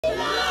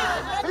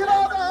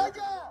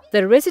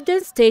The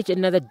residents staged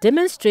another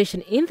demonstration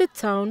in the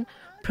town,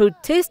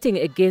 protesting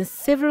against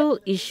several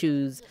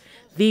issues.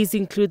 These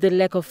include the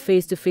lack of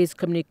face-to-face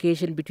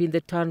communication between the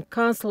town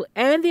council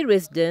and the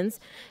residents,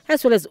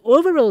 as well as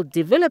overall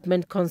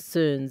development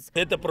concerns.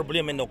 We have a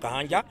problem in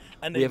Okahandja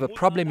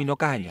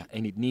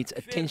and it needs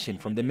attention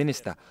from the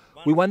minister.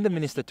 We want the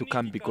minister to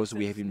come because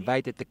we have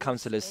invited the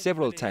councillors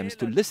several times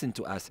to listen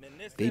to us.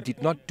 They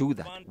did not do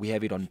that. We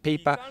have it on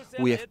paper.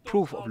 We have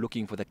proof of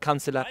looking for the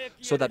councillor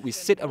so that we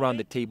sit around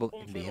the table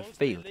and they have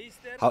failed.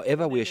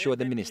 However, we are sure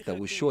the minister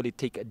will surely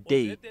take a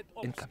day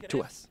and come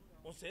to us.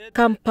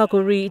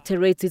 Kampako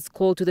reiterates its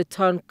call to the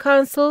town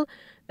council,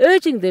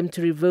 urging them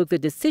to revoke the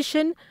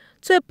decision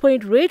to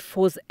appoint Red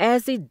Force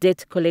as a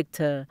debt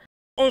collector.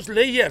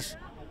 It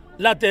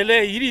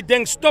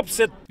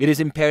is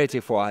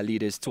imperative for our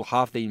leaders to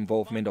halve the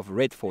involvement of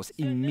Red Force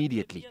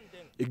immediately.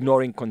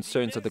 Ignoring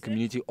concerns of the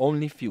community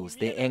only fuels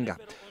their anger.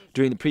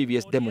 During the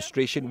previous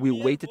demonstration, we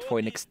waited for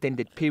an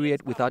extended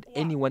period without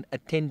anyone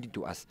attending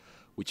to us,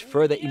 which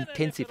further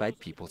intensified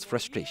people's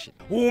frustration.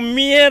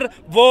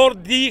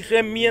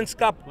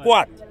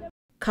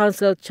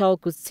 Councillor Charles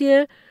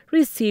Kutsier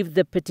received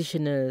the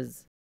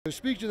petitioners.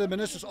 Speak to the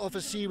minister's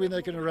office, see when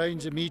they can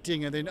arrange a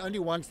meeting, and then only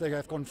once they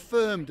have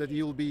confirmed that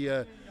he will be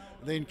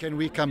then can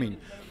we come in.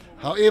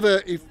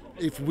 However,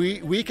 if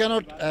we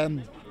cannot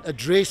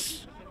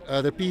address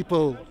the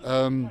people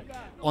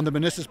on the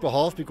minister's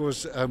behalf,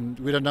 because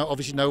we don't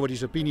obviously know what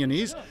his opinion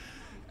is,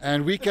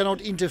 and we cannot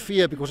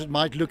interfere because it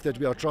might look that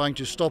we are trying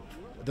to stop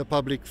the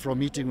public from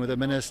meeting with the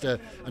minister,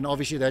 and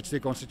obviously that's their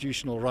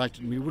constitutional right,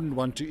 and we wouldn't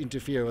want to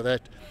interfere with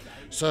that.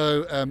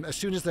 So as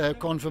soon as they have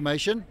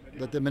confirmation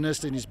that the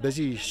minister in his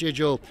busy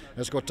schedule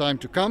has got time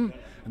to come,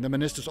 and the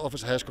minister's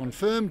office has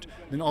confirmed,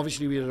 then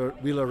obviously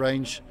we'll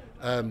arrange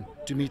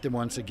to meet them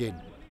once again.